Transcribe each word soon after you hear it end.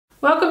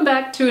Welcome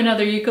back to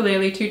another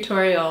ukulele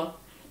tutorial.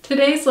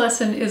 Today's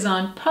lesson is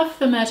on Puff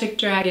the Magic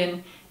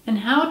Dragon and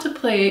how to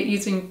play it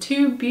using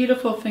two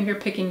beautiful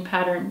finger-picking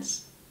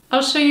patterns.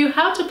 I'll show you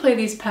how to play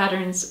these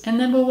patterns and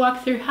then we'll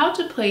walk through how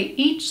to play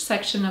each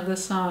section of the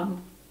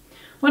song.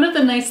 One of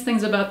the nice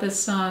things about this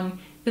song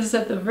is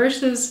that the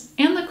verses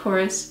and the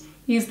chorus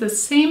use the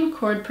same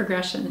chord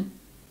progression.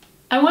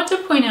 I want to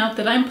point out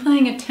that I'm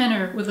playing a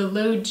tenor with a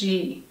low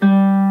G.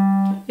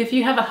 If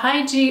you have a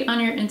high G on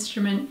your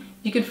instrument,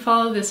 you could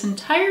follow this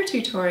entire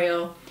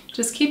tutorial.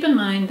 Just keep in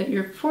mind that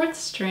your fourth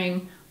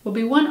string will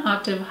be one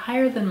octave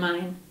higher than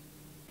mine.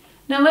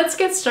 Now let's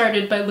get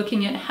started by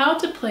looking at how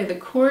to play the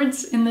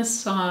chords in this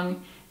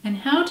song and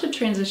how to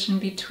transition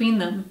between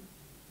them.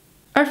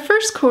 Our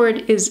first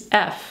chord is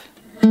F.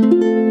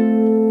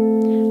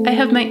 I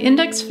have my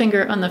index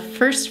finger on the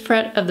first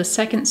fret of the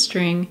second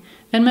string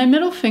and my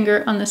middle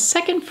finger on the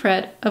second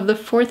fret of the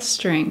fourth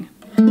string.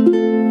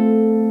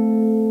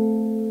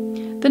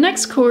 The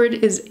next chord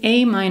is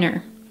A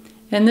minor,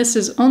 and this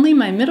is only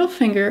my middle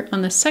finger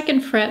on the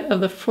second fret of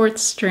the fourth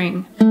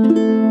string.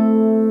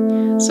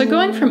 So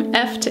going from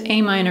F to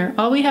A minor,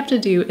 all we have to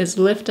do is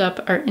lift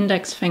up our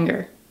index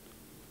finger.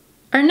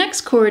 Our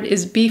next chord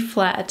is B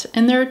flat,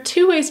 and there are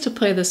two ways to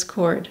play this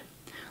chord.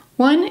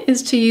 One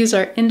is to use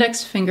our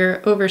index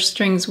finger over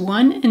strings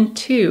 1 and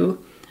 2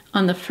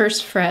 on the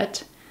first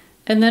fret,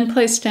 and then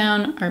place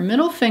down our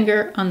middle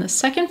finger on the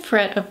second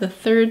fret of the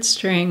third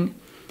string,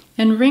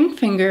 and ring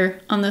finger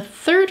on the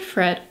third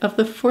fret of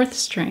the fourth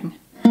string.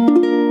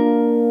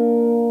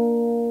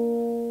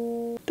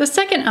 The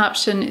second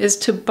option is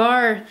to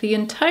bar the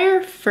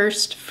entire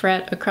first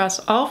fret across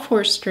all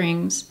four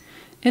strings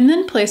and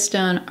then place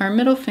down our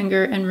middle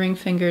finger and ring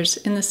fingers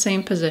in the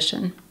same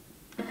position.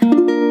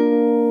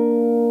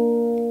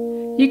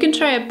 You can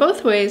try it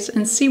both ways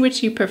and see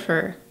which you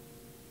prefer.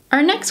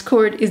 Our next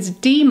chord is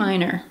D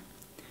minor.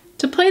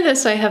 To play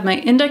this, I have my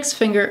index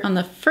finger on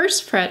the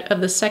first fret of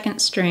the second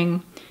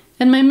string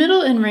and my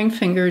middle and ring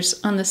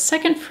fingers on the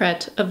second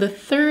fret of the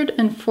third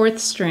and fourth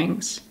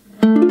strings.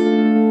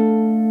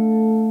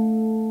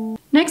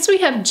 Next we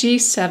have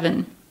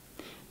G7.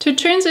 To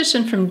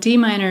transition from D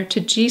minor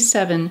to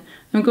G7,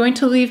 I'm going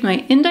to leave my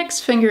index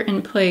finger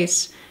in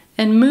place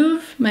and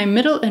move my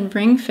middle and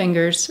ring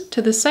fingers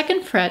to the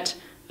second fret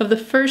of the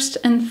first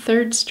and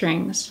third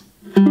strings.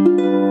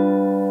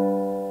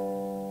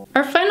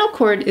 Our final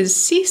chord is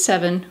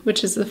C7,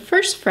 which is the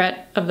first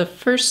fret of the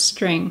first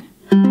string.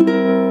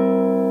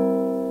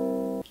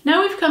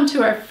 Now we've come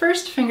to our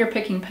first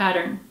finger-picking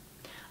pattern.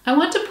 I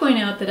want to point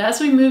out that as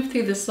we move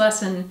through this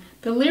lesson,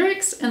 the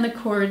lyrics and the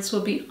chords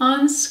will be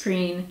on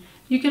screen.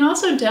 You can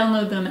also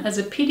download them as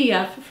a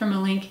PDF from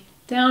a link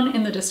down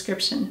in the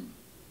description.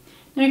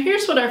 Now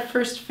here's what our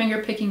first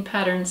finger-picking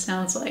pattern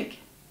sounds like.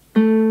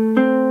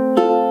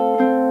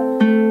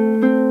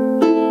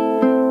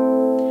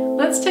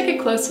 Let's take a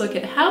close look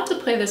at how to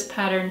play this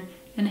pattern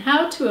and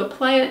how to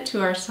apply it to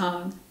our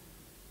song.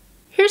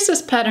 Here's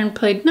this pattern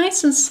played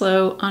nice and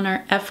slow on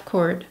our F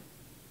chord.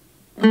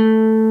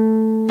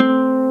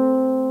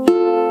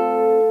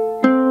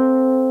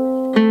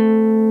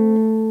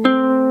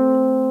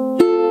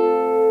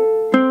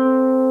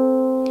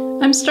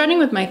 I'm starting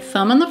with my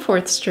thumb on the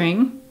fourth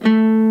string,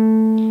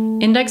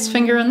 index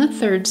finger on the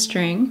third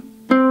string,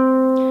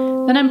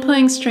 then I'm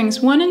playing strings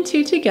 1 and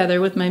 2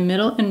 together with my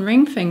middle and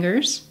ring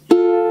fingers,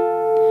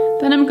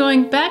 then I'm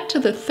going back to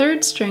the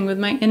third string with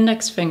my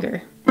index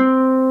finger.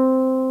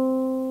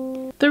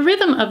 The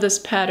rhythm of this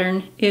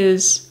pattern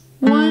is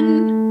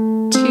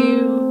 1,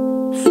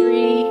 2,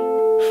 3,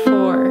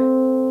 4.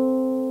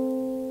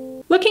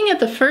 Looking at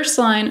the first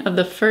line of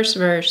the first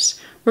verse,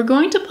 we're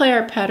going to play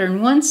our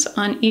pattern once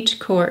on each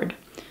chord.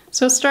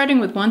 So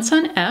starting with once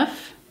on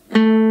F,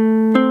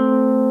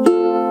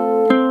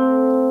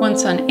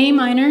 once on A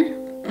minor,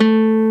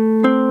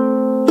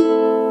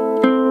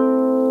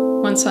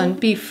 once on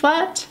B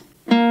flat,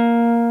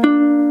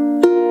 and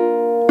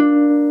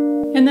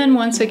then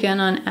once again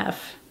on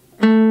F.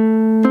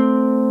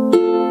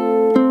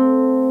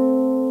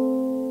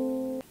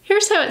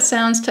 Here's how it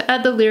sounds to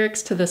add the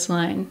lyrics to this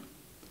line.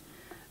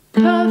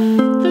 Puff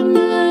the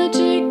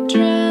magic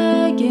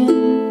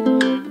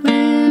dragon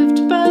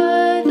lived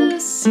by the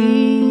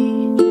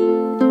sea.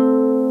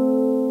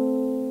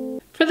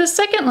 For the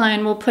second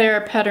line, we'll play our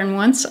pattern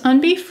once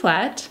on B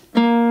flat.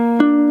 And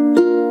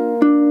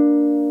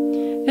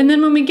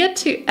then when we get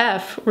to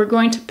F, we're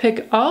going to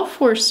pick all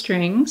four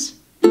strings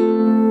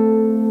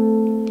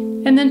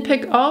and then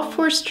pick all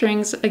four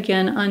strings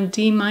again on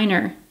D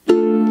minor.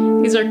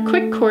 These are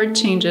quick chord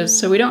changes,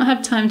 so we don't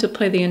have time to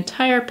play the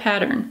entire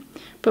pattern.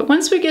 But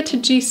once we get to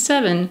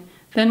G7,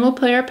 then we'll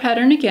play our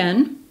pattern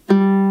again,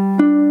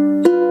 and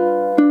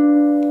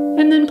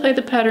then play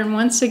the pattern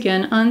once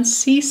again on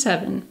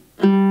C7.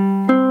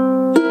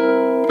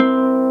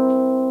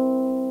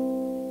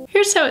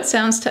 Here's how it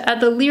sounds to add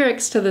the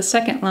lyrics to the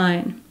second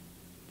line.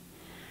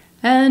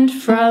 And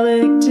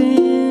frolicked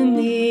in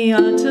the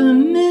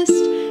autumn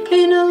mist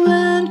in a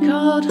land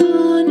called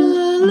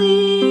Honolulu.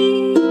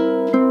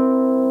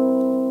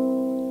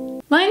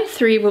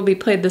 3 will be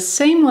played the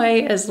same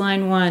way as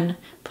line 1,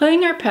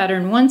 playing our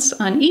pattern once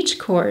on each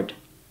chord.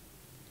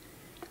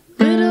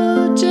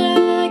 Little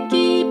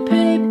Jackie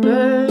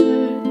Paper,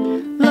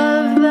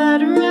 love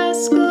that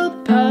rascal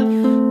Puff.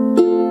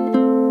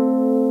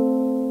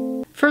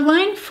 For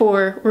line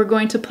 4, we're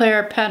going to play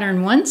our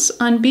pattern once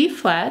on B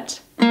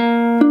flat,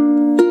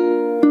 and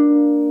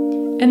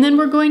then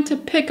we're going to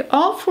pick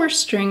all 4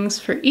 strings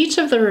for each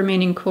of the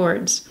remaining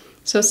chords.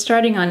 So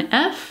starting on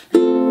F,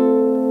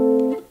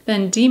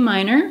 then D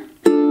minor,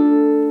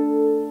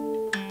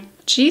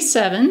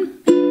 G7,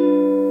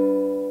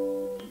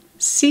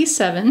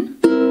 C7,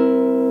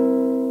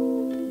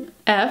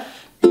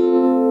 F,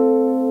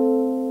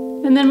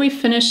 and then we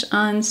finish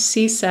on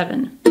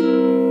C7.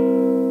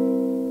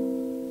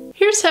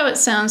 Here's how it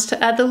sounds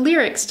to add the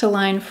lyrics to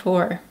line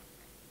 4.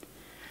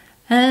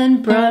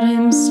 And brought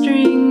him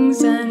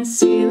strings and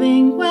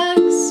sealing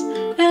wax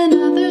and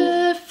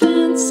other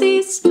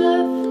fancy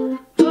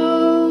stuff.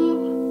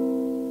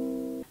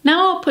 Oh.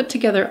 Now I'll put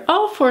together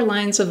all 4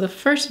 lines of the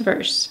first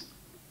verse.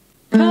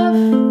 Puff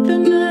the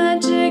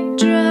magic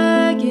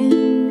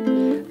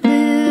dragon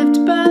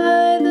lived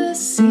by the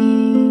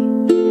sea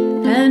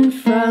and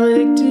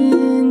frolicked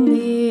in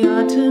the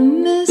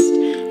autumn mist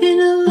in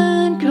a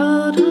land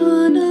called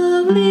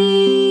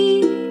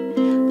Honolulu.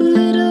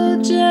 Little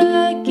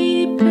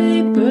Jackie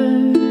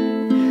Paper,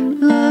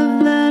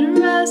 love that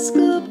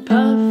rascal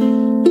Puff,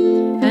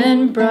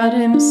 and brought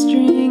him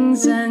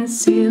strings and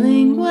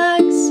sealing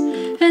wax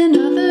and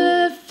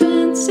other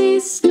fancy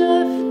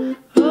stuff.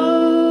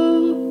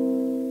 Oh.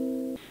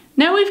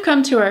 Now we've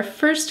come to our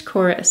first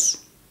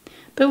chorus.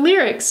 The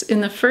lyrics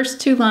in the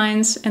first 2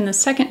 lines and the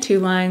second 2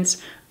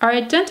 lines are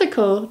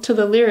identical to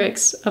the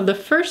lyrics of the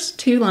first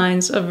 2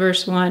 lines of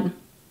verse 1.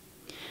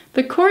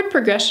 The chord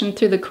progression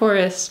through the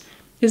chorus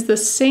is the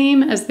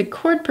same as the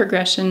chord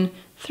progression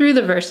through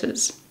the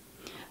verses.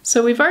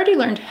 So we've already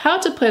learned how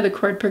to play the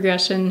chord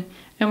progression,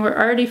 and we're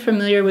already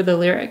familiar with the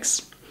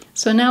lyrics.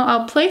 So now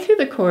I'll play through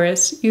the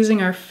chorus using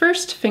our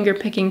first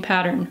finger-picking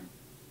pattern.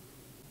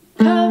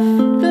 Puff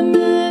the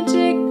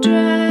magic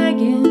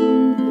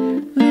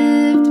dragon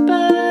lived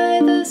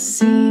by the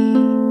sea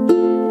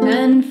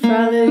and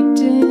frolicked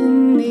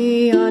in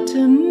the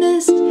autumn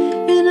mist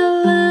in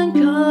a land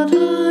called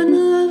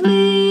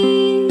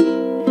Honolulu.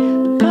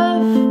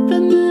 Puff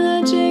the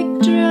magic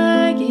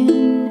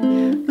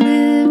dragon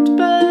lived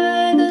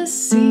by the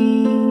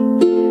sea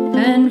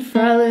and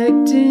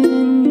frolicked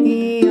in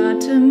the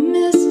autumn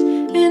mist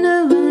in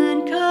a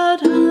land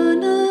called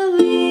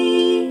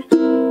Honolulu.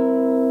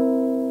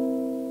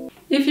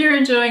 If you're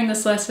enjoying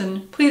this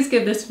lesson, please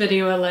give this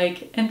video a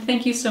like, and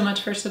thank you so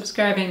much for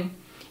subscribing.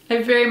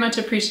 I very much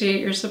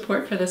appreciate your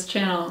support for this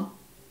channel.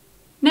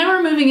 Now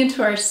we're moving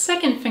into our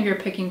second finger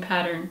picking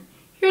pattern.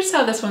 Here's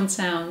how this one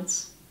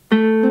sounds.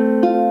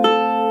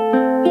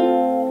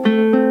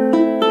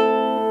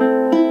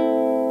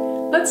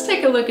 Let's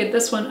take a look at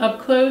this one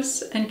up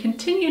close and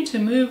continue to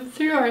move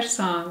through our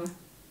song.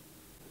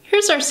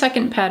 Here's our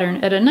second pattern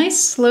at a nice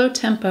slow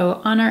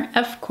tempo on our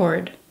F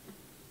chord.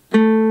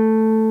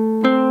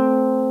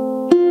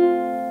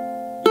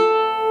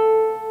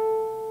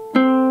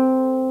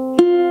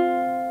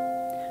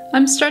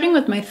 I'm starting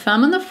with my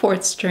thumb on the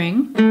 4th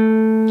string,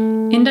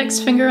 index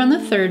finger on the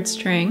 3rd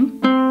string,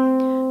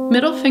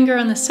 middle finger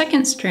on the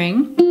 2nd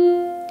string,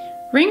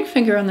 ring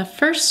finger on the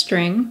 1st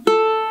string,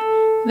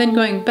 then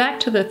going back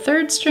to the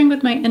 3rd string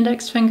with my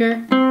index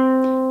finger,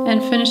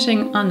 and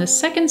finishing on the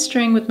 2nd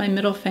string with my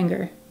middle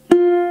finger.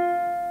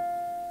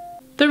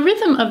 The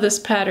rhythm of this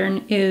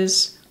pattern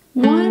is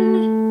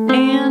 1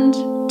 and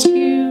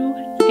 2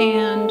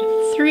 and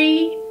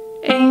 3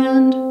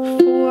 and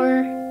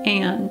 4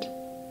 and.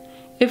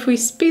 If we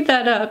speed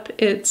that up,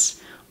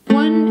 it's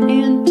 1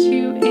 and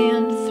 2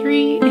 and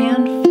 3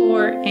 and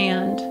 4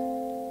 and.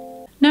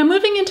 Now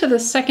moving into the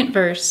second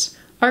verse,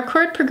 our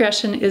chord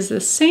progression is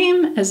the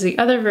same as the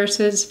other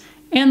verses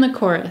and the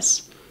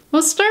chorus.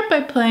 We'll start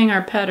by playing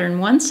our pattern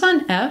once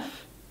on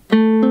F,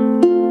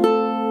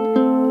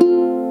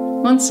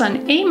 once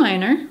on A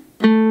minor,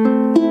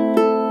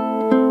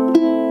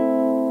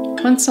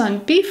 once on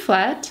B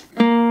flat,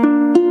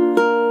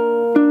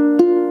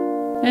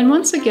 and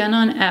once again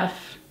on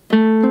F.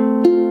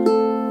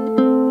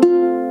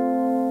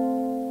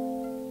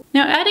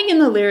 Now adding in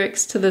the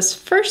lyrics to this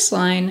first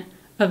line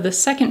of the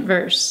second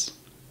verse.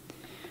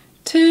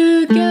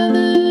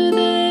 Together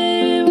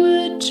they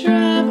would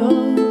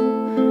travel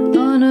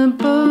on a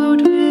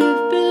boat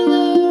with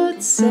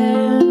billowed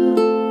sail.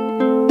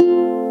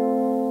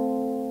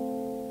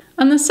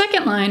 On the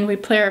second line, we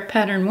play our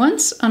pattern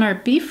once on our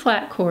B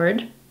flat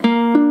chord,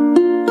 and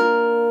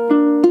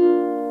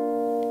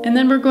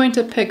then we're going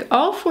to pick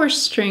all 4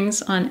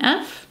 strings on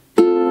F,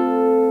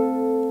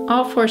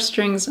 all 4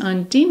 strings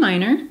on D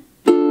minor,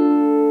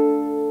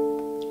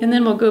 and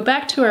then we'll go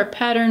back to our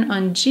pattern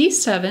on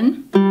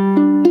G7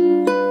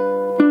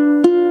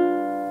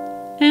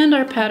 and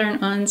our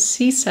pattern on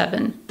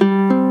C7.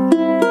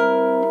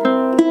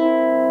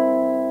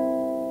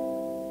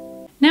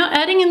 Now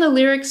adding in the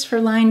lyrics for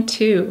line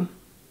 2.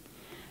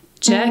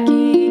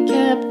 Jackie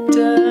kept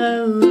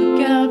a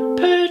lookout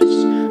perch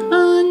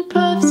on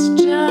Puff's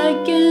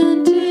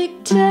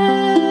gigantic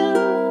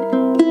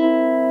tail.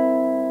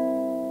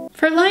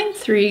 For line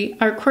 3,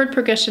 our chord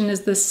progression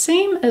is the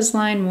same as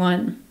line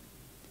 1.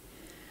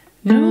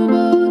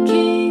 Noble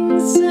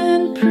kings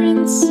and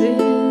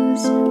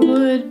princes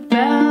would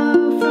bow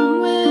from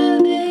where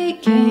they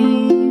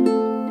came.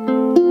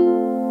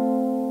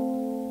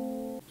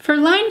 For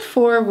line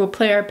 4, we'll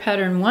play our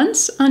pattern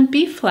once on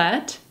B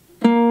flat,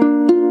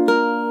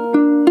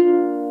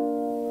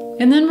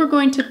 and then we're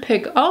going to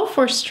pick all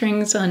 4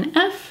 strings on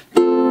F,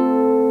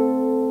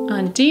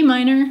 on D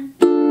minor,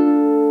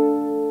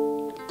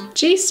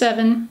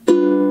 G7,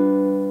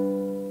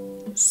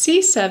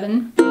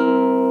 C7,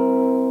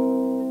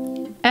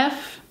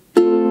 F,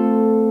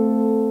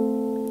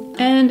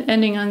 and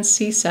ending on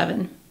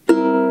C7.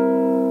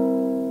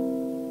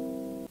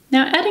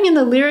 Now adding in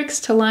the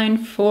lyrics to line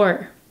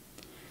 4.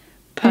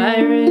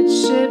 Pirate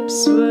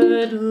ships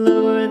would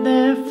lower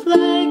their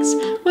flags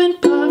when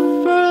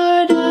Puff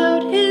roared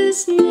out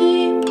his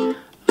name,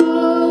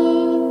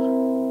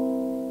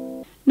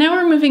 oh. Now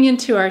we're moving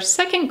into our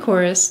second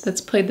chorus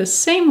that's played the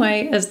same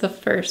way as the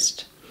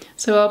first.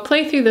 So I'll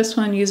play through this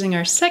one using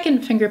our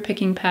second finger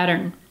picking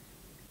pattern.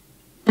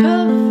 Puff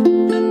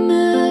the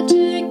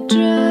magic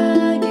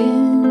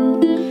dragon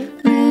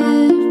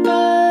lived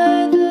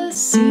by the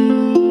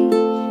sea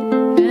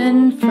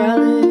and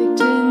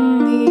frolicked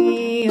in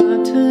the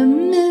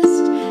autumn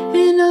mist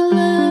in a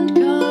land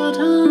called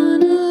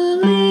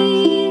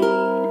Honolulu.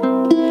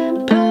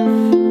 Puff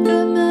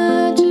the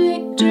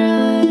magic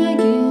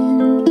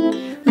dragon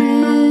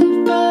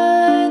lived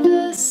by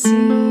the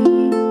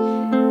sea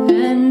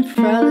and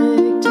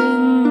frolicked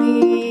in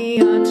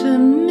the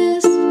autumn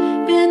mist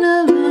in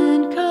a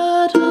land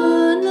called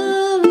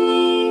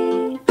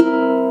Honolulu.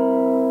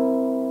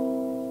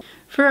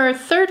 For our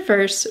third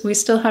verse, we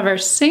still have our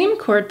same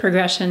chord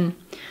progression.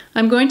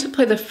 I'm going to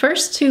play the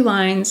first 2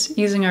 lines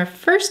using our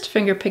first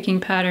finger picking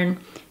pattern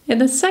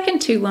and the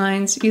second 2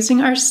 lines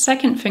using our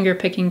second finger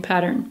picking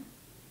pattern.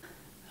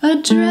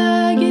 A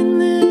dragon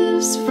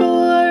lives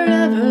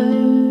forever,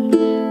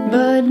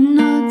 but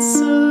not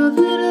so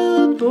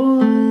little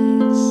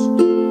boys.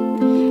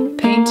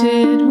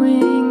 Painted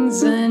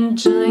wings and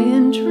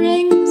giant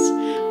rings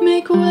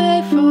make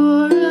way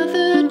for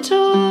other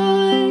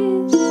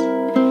toys.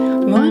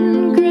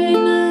 One gray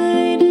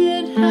night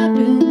it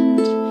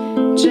happened,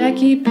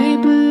 Jackie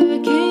Paper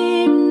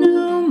came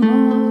no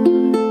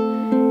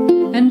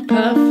more, and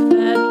Puff,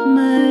 that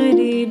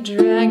mighty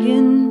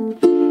dragon,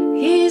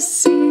 he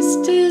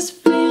ceased his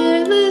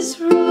fearless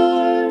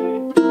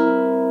roar.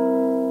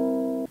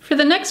 For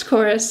the next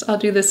chorus, I'll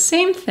do the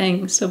same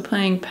thing, so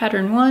playing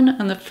pattern 1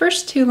 on the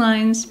first 2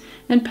 lines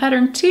and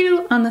pattern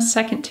 2 on the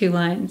second 2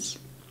 lines.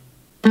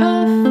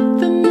 Puff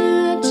the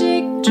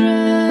magic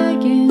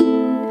dragon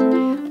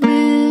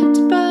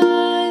lived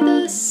by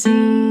the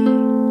sea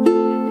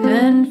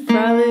and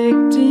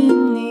frolicked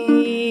in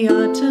the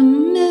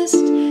autumn mist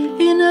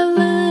in a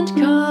land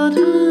called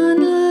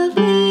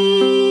Honolulu.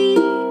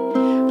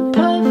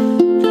 Puff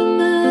the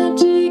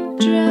magic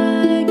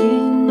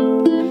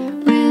dragon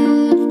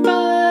lived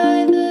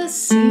by the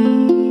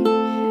sea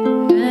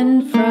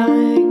and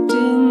frolicked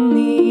in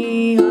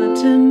the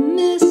autumn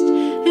mist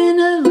in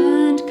a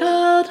land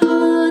called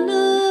Honolulu.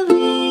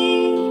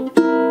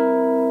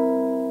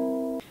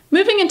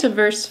 Moving into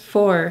verse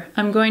 4,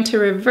 I'm going to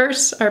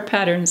reverse our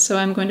patterns, so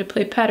I'm going to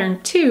play pattern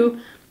 2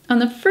 on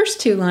the first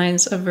 2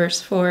 lines of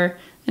verse 4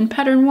 and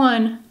pattern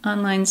 1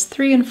 on lines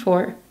 3 and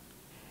 4.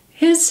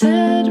 His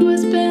head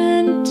was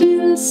bent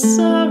in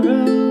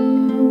sorrow,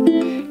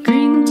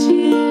 green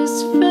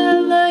tears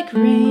fell like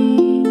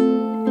rain.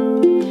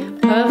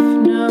 Puff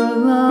no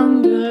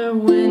longer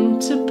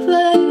went to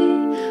play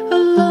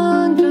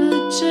along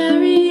the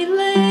cherry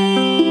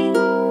lane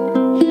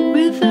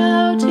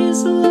without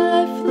his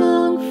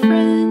lifelong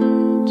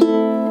friend.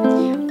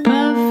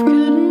 Puff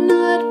could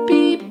not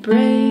be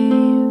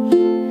brave,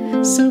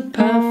 so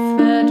Puff,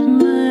 that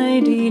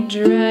mighty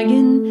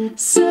dragon,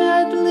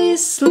 sadly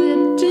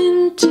slipped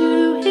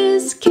into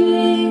his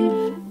cave.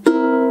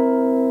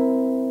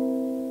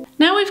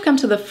 Now we've come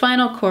to the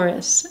final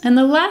chorus, and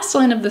the last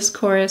line of this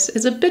chorus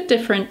is a bit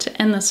different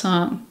to end the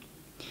song.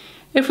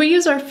 If we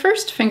use our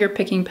first finger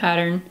picking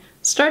pattern,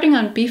 starting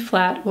on B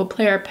flat, we'll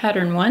play our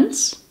pattern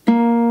once,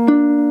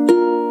 then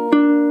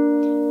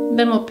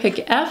we'll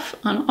pick F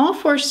on all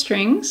 4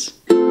 strings.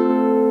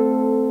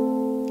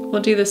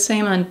 We'll do the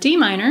same on D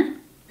minor.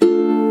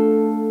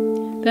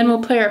 Then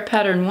we'll play our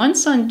pattern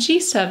once on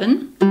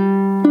G7,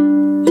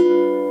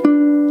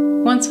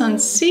 once on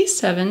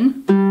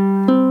C7,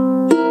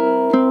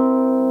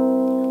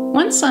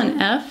 once on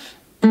F,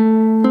 and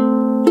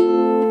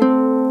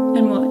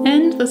we'll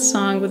end the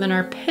song with an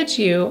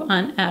arpeggio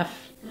on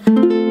F,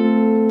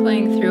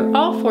 playing through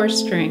all 4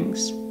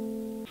 strings.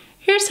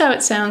 Here's how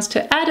it sounds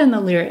to add in the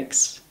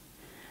lyrics.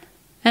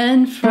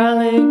 And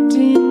frolicked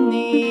in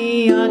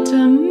the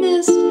autumn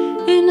mist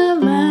in a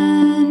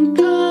land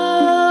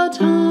called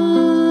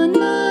Honolulu.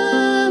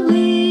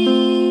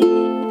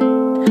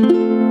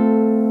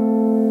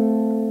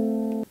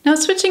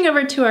 Now switching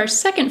over to our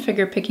second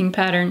finger picking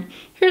pattern,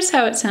 here's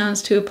how it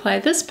sounds to apply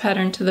this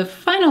pattern to the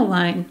final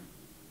line.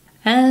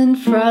 And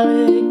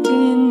frolicked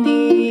in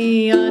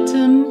the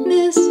autumn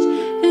mist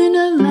in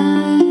a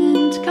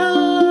land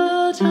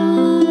called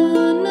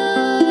Honolulu.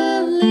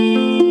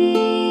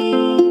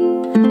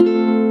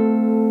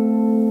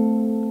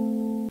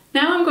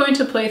 Now I'm going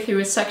to play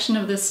through a section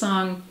of this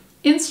song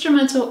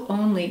instrumental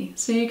only,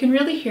 so you can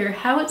really hear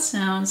how it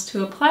sounds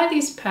to apply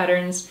these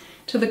patterns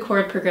to the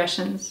chord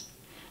progressions.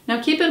 Now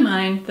keep in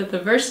mind that the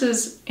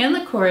verses and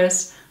the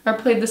chorus are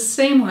played the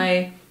same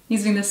way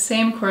using the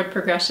same chord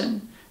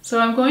progression. So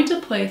I'm going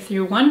to play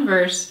through one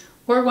verse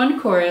or one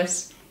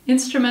chorus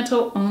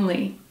instrumental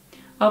only.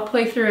 I'll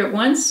play through it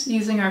once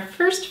using our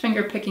first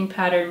finger picking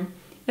pattern,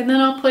 and then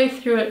I'll play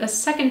through it a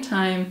second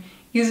time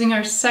using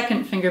our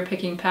second finger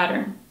picking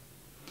pattern.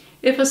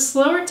 If a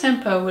slower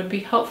tempo would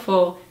be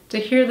helpful to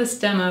hear this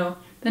demo,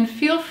 then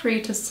feel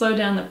free to slow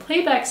down the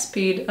playback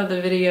speed of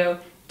the video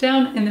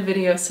down in the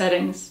video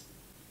settings.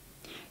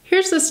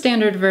 Here's the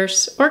standard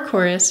verse or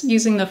chorus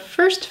using the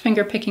first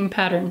finger picking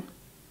pattern.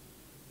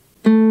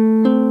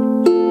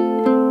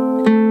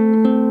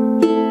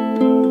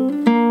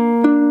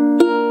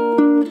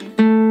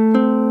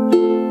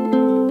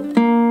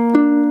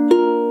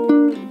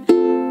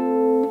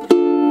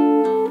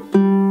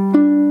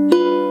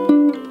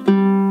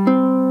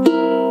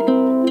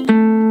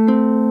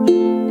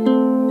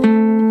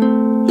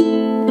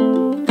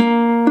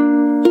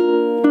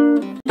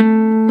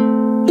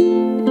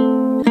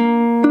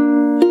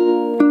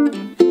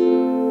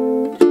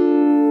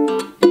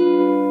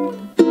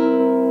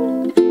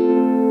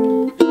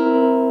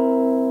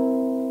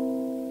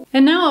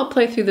 And now I'll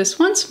play through this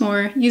once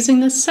more using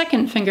the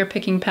second finger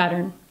picking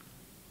pattern.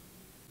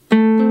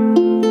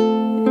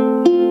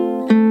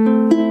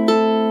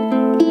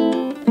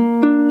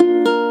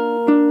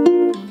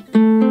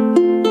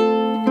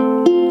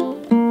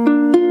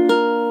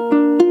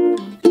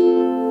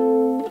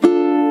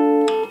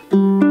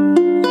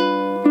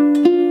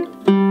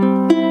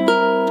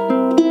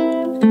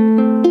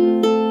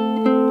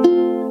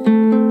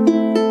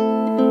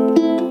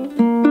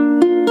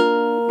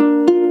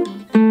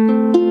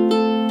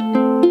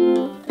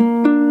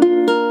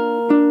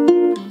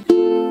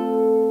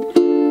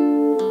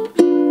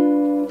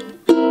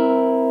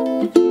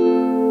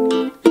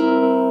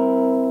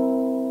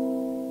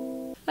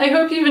 I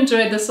hope you've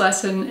enjoyed this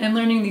lesson and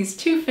learning these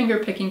two finger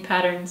picking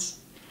patterns.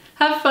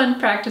 Have fun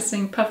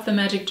practicing Puff the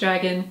Magic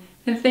Dragon,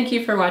 and thank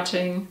you for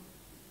watching.